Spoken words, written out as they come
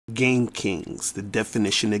Game Kings, The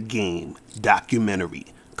Definition of Game documentary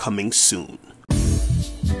coming soon.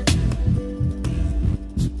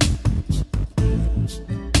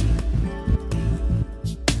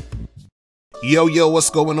 Yo,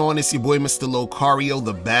 what's going on? It's your boy, Mr. Locario,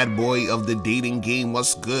 the bad boy of the dating game.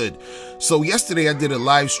 What's good? So yesterday I did a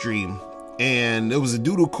live stream and there was a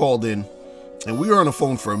dude who called in and we were on the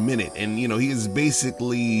phone for a minute. And, you know, he is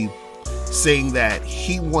basically saying that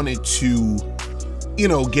he wanted to, you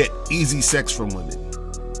know, get easy sex from women,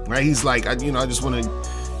 right? He's like, I just want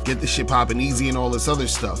to get the shit popping easy and all this other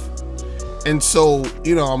stuff. And so,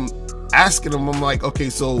 you know, I'm asking him, I'm like, okay,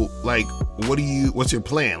 so like, what's your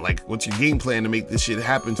plan? Like, what's your game plan to make this shit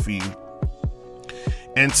happen for you?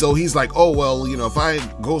 And so he's like, oh, well, you know, if I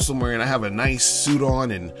go somewhere and I have a nice suit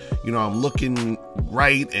on and, you know, I'm looking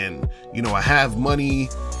right and, you know, I have money,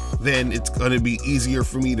 then it's going to be easier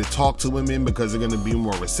for me to talk to women because they're going to be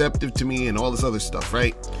more receptive to me and all this other stuff,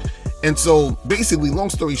 right? And so basically, long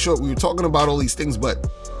story short, we were talking about all these things, but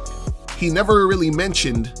he never really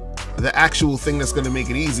mentioned the actual thing that's going to make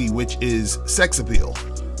it easy, which is sex appeal.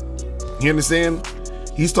 You understand?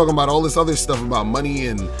 He's talking about all this other stuff about money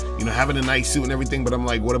and, you know, having a nice suit and everything. But I'm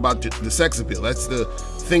like, what about the sex appeal? That's the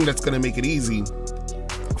thing that's going to make it easy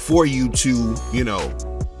for you to, you know,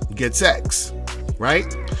 get sex, right?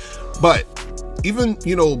 But even,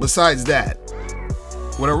 you know, besides that,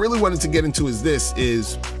 what I really wanted to get into is this,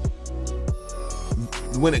 is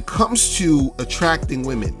when it comes to attracting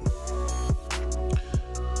women,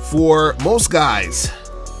 for most guys,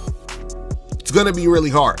 it's going to be really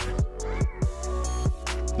hard.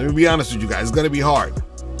 Let me be honest with you guys. It's going to be hard.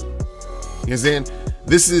 You understand?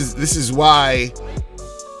 This is why,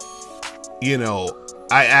 you know,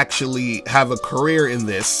 I actually have a career in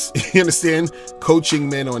this. You understand? Coaching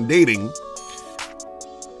men on dating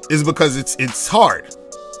is because it's hard.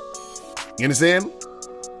 You understand?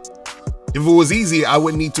 If it was easy, I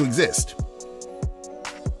wouldn't need to exist.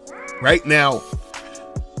 Right now,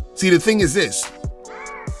 see, the thing is this,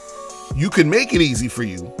 you can make it easy for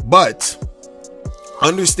you, but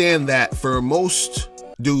understand that for most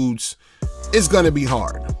dudes, it's going to be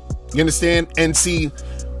hard. You understand? And see,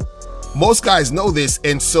 most guys know this.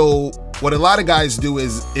 And so what a lot of guys do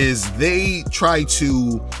is they try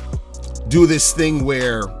to do this thing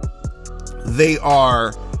where they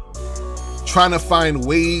are trying to find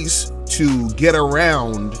ways to get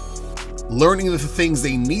around learning the things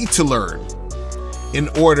they need to learn in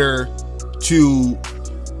order to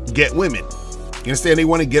get women. You understand? They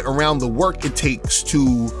want to get around the work it takes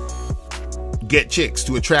to get chicks,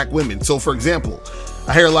 to attract women. So for example,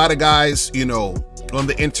 I hear a lot of guys, you know, on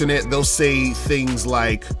the internet, they'll say things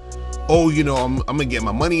like, oh, you know, I'm gonna get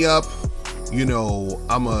my money up, you know,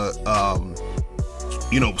 I'm a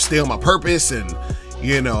you know, stay on my purpose, and,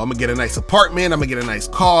 you know, I'm gonna get a nice apartment, I'm gonna get a nice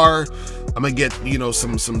car, I'm gonna get, you know,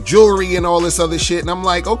 some jewelry and all this other shit. And I'm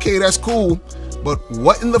like, okay, that's cool, but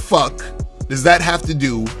what in the fuck does that have to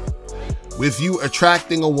do with you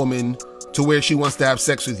attracting a woman to where she wants to have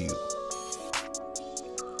sex with you?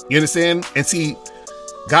 You understand? And see,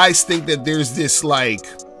 guys think that there's this, like,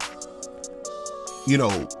 you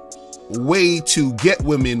know, way to get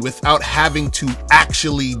women without having to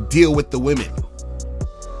actually deal with the women.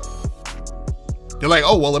 They're like,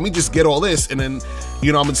 oh, well, let me just get all this, and then,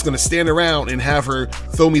 you know, I'm just gonna stand around and have her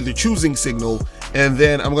throw me the choosing signal, and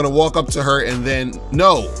then I'm gonna walk up to her, and then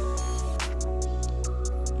no.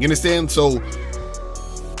 You understand? So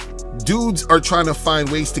dudes are trying to find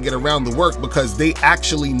ways to get around the work because they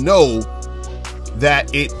actually know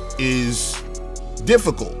that it is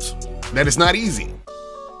difficult, that it's not easy.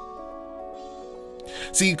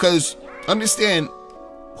 See, because understand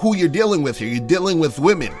who you're dealing with here. You're dealing with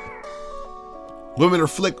women. Women are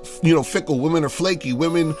fickle. Women are flaky.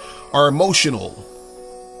 Women are emotional.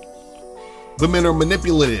 Women are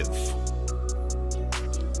manipulative.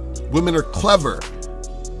 Women are clever.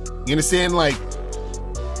 You understand? Like,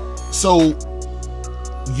 so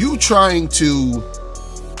you trying to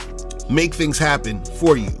make things happen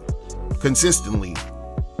for you consistently,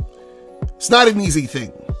 it's not an easy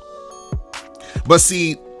thing. But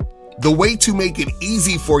see, the way to make it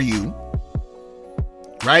easy for you,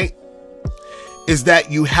 right, is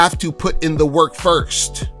that you have to put in the work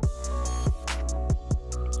first.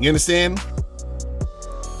 You understand?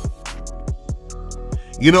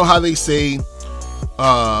 You know how they say,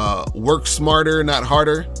 work smarter, not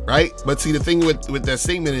harder, right? But see, the thing with that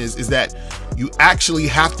statement is that you actually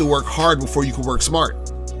have to work hard before you can work smart.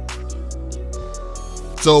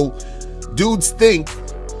 So dudes think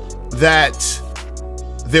that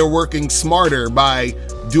they're working smarter by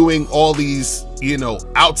doing all these, you know,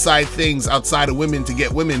 outside things outside of women to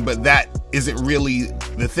get women, but that isn't really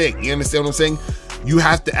the thing. You understand what I'm saying? You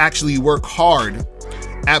have to actually work hard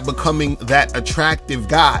at becoming that attractive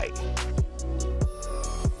guy.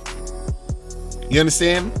 You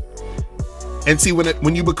understand? And see,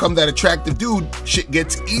 when you become that attractive dude, shit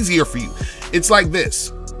gets easier for you. It's like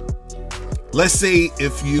this. Let's say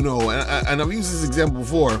if, you know, and I've used this example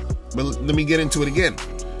before, but let me get into it again.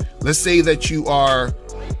 Let's say that you are,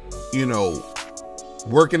 you know,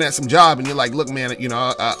 working at some job and you're like, look, man, you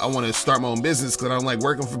know, I want to start my own business because I don't like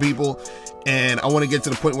working for people. And I want to get to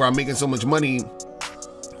the point where I'm making so much money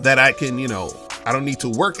that I can, you know, I don't need to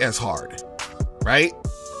work as hard. Right?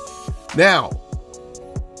 Now,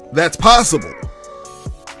 that's possible.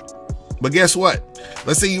 But guess what?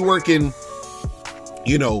 Let's say you're working,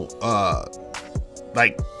 you know,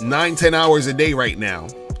 like 9-10 hours a day right now,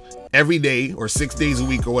 every day, or 6 days a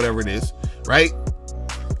week, or whatever it is, right?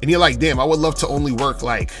 And you're like, damn, I would love to only work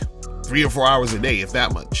like 3 or 4 hours a day, if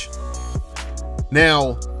that much.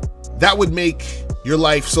 Now, that would make your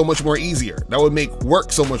life so much more easier. That would make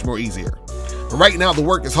work so much more easier. But right now, the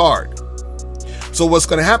work is hard. So what's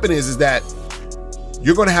going to happen is that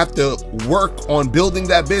you're going to have to work on building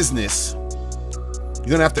that business. You're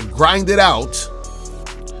going to have to grind it out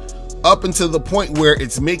up until the point where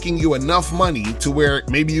it's making you enough money to where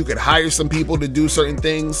maybe you could hire some people to do certain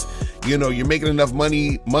things. You know, you're making enough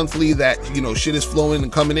money monthly that, you know, shit is flowing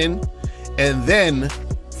and coming in. And then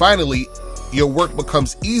finally, your work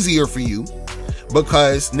becomes easier for you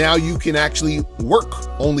because now you can actually work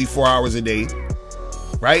only 4 hours a day,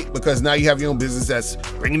 right? Because now you have your own business that's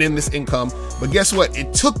bringing in this income. But guess what?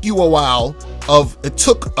 It took you a while it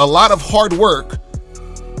took a lot of hard work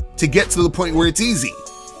to get to the point where it's easy.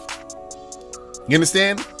 You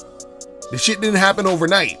understand? The shit didn't happen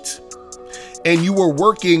overnight. And you were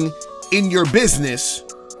working in your business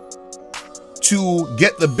to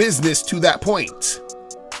get the business to that point.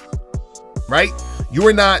 Right? You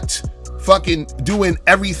were not fucking doing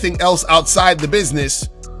everything else outside the business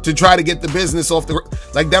to try to get the business off the...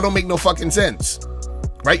 Like, that don't make no fucking sense.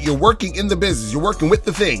 Right? You're working in the business. You're working with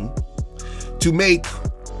the thing to make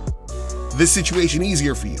this situation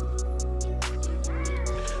easier for you.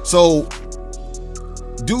 So,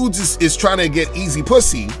 dudes is trying to get easy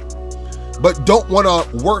pussy, but don't want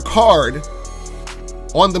to work hard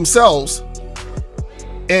on themselves,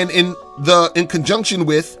 and in conjunction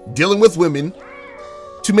with dealing with women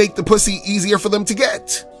to make the pussy easier for them to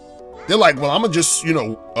get. They're like, well, I'm gonna just, you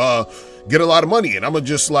know, get a lot of money, and I'm gonna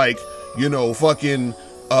just, like, you know, fucking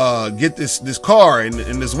get this car and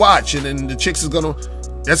this watch, and then the chicks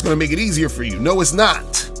that's gonna make it easier for you. No, it's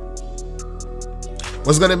not.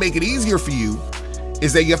 What's gonna make it easier for you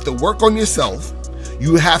is that you have to work on yourself.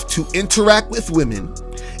 You have to interact with women.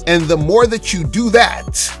 And the more that you do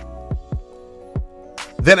that,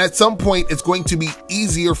 then at some point it's going to be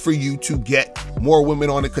easier for you to get more women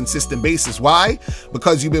on a consistent basis. Why?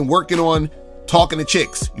 Because you've been working on talking to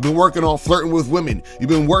chicks. You've been working on flirting with women. You've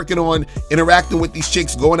been working on interacting with these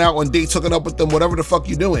chicks, going out on dates, hooking up with them, whatever the fuck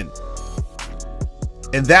you're doing.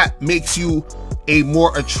 And that makes you a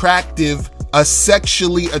more attractive, a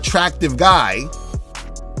sexually attractive guy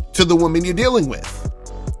to the women you're dealing with,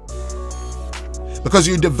 because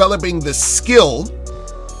you're developing the skill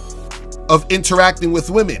of interacting with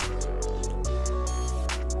women.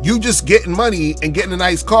 You just getting money and getting a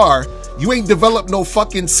nice car, you ain't developed no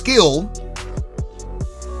fucking skill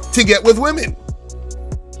to get with women.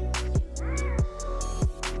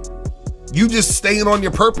 You just staying on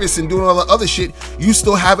your purpose and doing all the other shit. You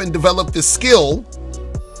still haven't developed the skill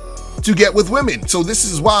to get with women. So this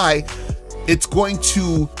is why it's going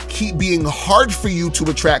to keep being hard for you to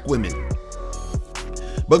attract women.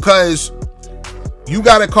 Because you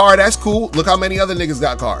got a car, that's cool. Look how many other niggas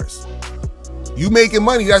got cars. You making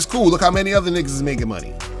money, that's cool. Look how many other niggas is making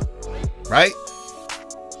money. Right?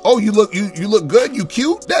 Oh, you look good, you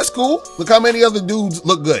cute, that's cool. Look how many other dudes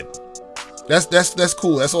look good. That's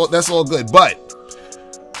cool. That's all good. But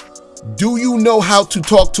do you know how to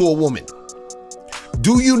talk to a woman?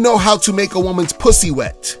 Do you know how to make a woman's pussy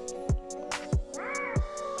wet?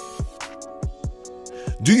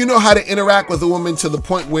 Do you know how to interact with a woman to the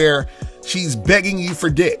point where she's begging you for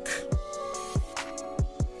dick?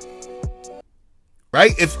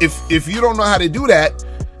 Right? If you don't know how to do that,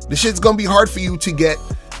 the shit's gonna be hard for you to get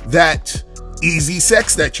that easy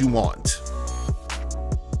sex that you want.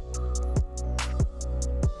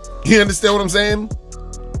 You understand what I'm saying?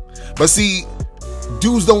 But see,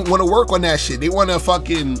 dudes don't want to work on that shit. They want to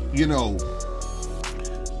fucking, you know,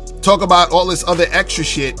 talk about all this other extra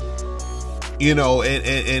shit, you know,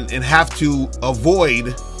 and have to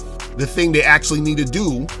avoid the thing they actually need to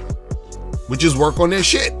do, which is work on their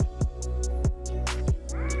shit.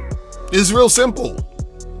 It's real simple.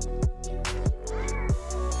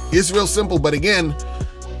 It's real simple, but again,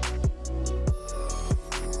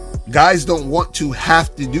 guys don't want to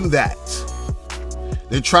have to do that.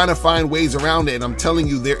 They're trying to find ways around it, and I'm telling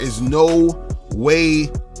you, there is no way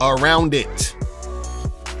around it.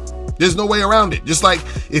 There's no way around it. Just like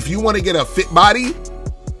if you want to get a fit body,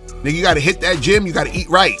 then you got to hit that gym, you got to eat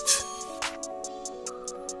right.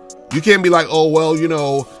 You can't be like, oh, well, you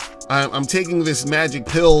know, I'm taking this magic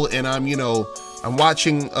pill and I'm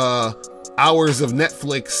watching hours of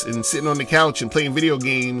Netflix and sitting on the couch and playing video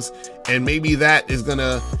games, and maybe that is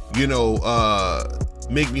gonna,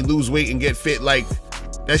 make me lose weight and get fit. Like,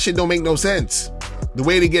 that shit don't make no sense. The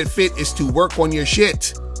way to get fit is to work on your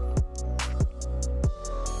shit.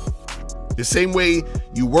 The same way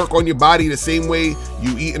you work on your body, the same way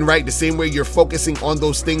you eating right, the same way you're focusing on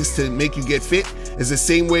those things to make you get fit, is the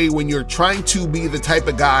same way when you're trying to be the type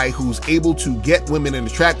of guy who's able to get women and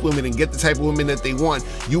attract women and get the type of women that they want.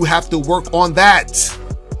 You have to work on that.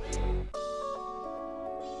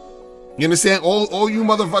 You understand? All you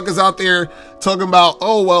motherfuckers out there talking about,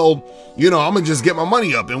 oh, well, I'm gonna just get my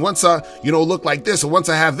money up, and once I, look like this, or once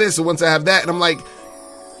I have this, or once I have that, and I'm like,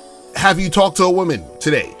 have you talked to a woman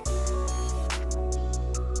today?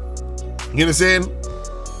 You understand?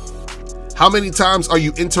 How many times are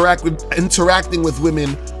you interacting with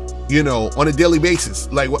women, on a daily basis?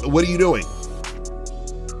 Like, what are you doing?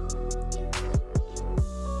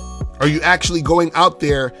 Are you actually going out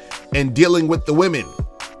there and dealing with the women?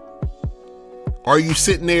 Are you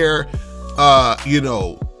sitting there,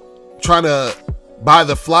 trying to buy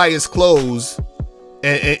the flyest clothes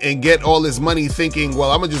and get all this money thinking,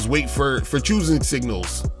 well, I'm gonna just wait for choosing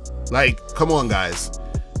signals? Like, come on, guys.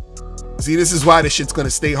 See, this is why this shit's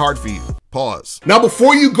gonna stay hard for you. Pause. Now,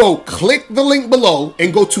 before you go, click the link below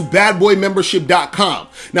and go to badboymembership.com.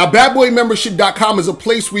 Now, badboymembership.com is a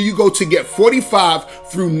place where you go to get 45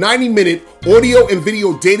 through 90-minute audio and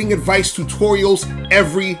video dating advice tutorials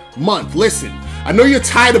every month. Listen, I know you're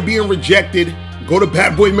tired of being rejected. Go to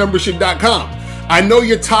badboymembership.com. I know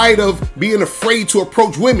you're tired of being afraid to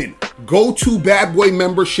approach women. Go to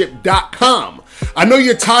badboymembership.com. I know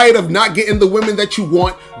you're tired of not getting the women that you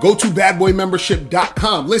want. Go to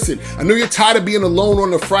badboymembership.com. Listen, I know you're tired of being alone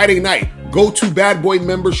on a Friday night. Go to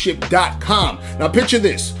badboymembership.com. Now picture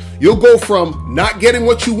this. You'll go from not getting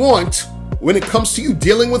what you want when it comes to you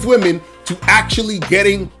dealing with women to actually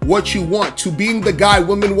getting what you want, to being the guy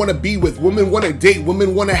women want to be with, women want to date,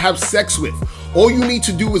 women want to have sex with. All you need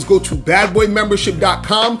to do is go to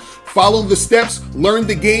badboymembership.com, follow the steps, learn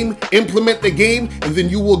the game, implement the game, and then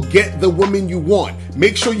you will get the woman you want.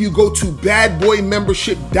 Make sure you go to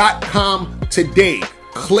badboymembership.com today.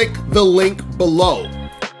 Click the link below.